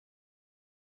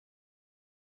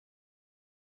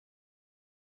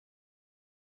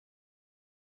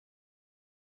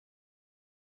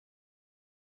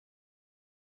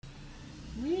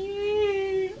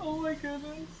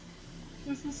goodness.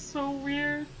 This is so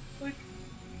weird. Like,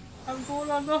 I'm going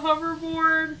on the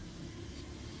hoverboard.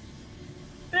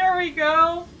 There we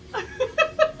go.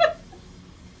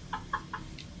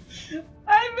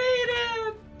 I made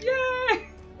it! Yay!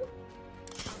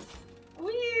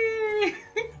 Whee!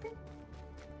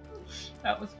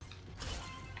 That was...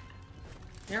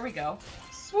 There we go.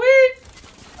 Sweet!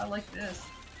 I like this.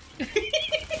 This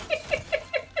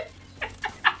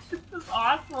is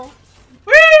awesome.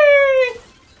 Whee!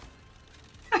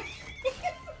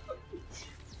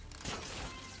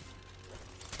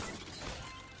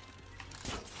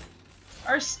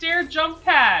 Our stair jump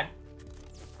pad.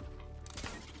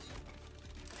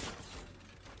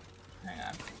 Hang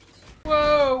on.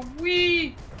 Whoa,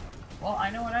 wee! Well, I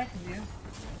know what I can do.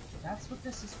 That's what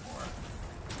this is for.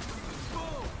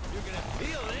 Boom! You're gonna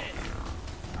feel it!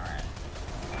 Alright.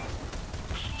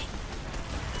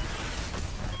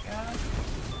 There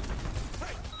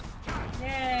we go.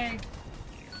 Yay!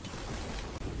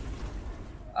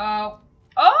 Oh!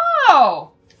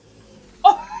 Oh!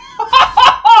 Oh!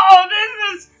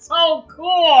 This is so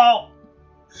cool!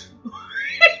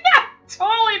 I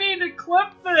totally need to clip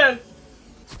this!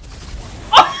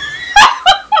 I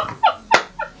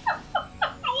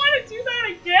want to do that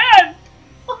again!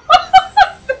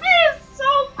 That is so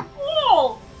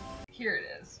cool! Here it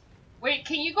is. Wait,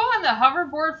 can you go on the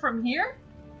hoverboard from here?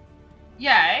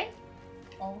 Yeah, eh?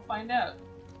 Well, we'll find out.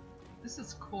 This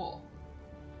is cool.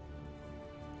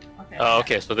 Okay. Oh,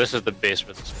 okay, so this is the base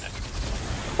for this next.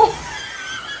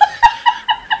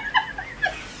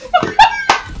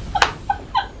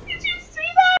 Did you see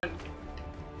that?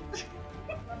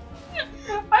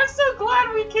 I'm so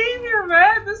glad we came here,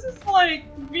 man. This is like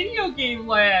video game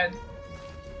land.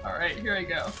 Alright, here we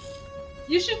go.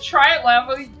 You should try it,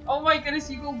 Lambo. Oh my goodness,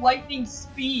 you go lightning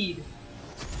speed.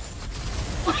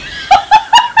 Look at,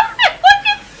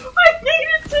 I made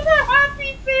it to the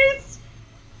happy face.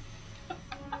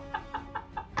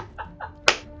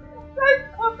 I'm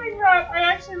clipping that. I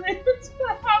actually made it to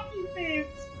the happy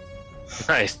face.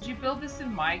 Nice. Did you build this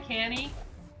in my canny?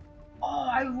 Oh,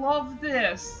 I love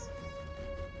this.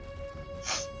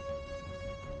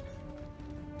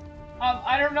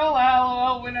 I don't know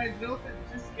how when I built it.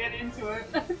 Just get into it.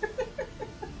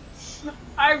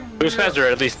 Boost pads are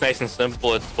at least nice and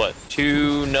simple. It's what,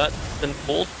 2 nuts and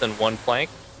bolts and 1 plank?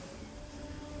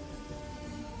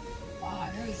 Oh,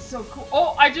 that is so cool.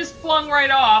 Oh, I just flung right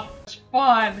off.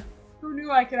 Fun. Who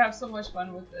knew I could have so much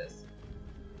fun with this?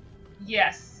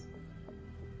 Yes.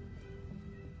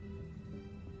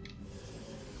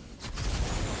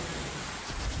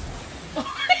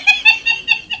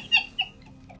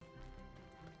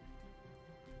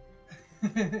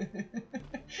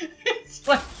 It's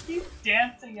like he's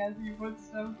dancing as he puts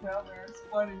stuff down there. It's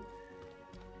funny.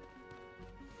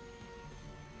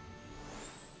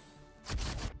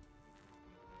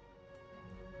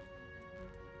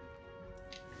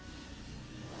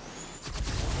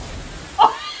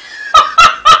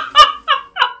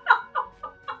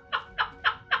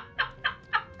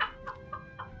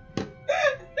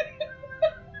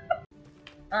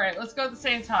 Alright, let's go at the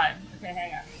same time. Okay,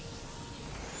 hang on.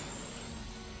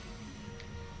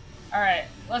 Alright,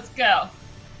 let's go.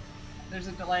 There's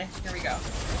a delay. Here we go.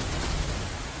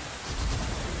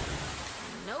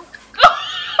 Nope.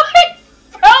 I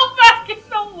fell back in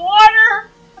the water!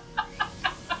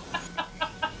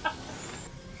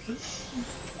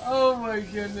 Oh my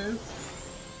goodness.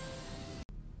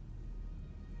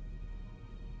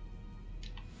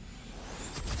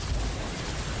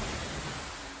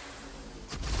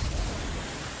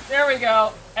 There we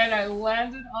go. And I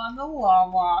landed on the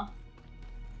llama.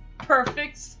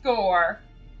 Perfect score.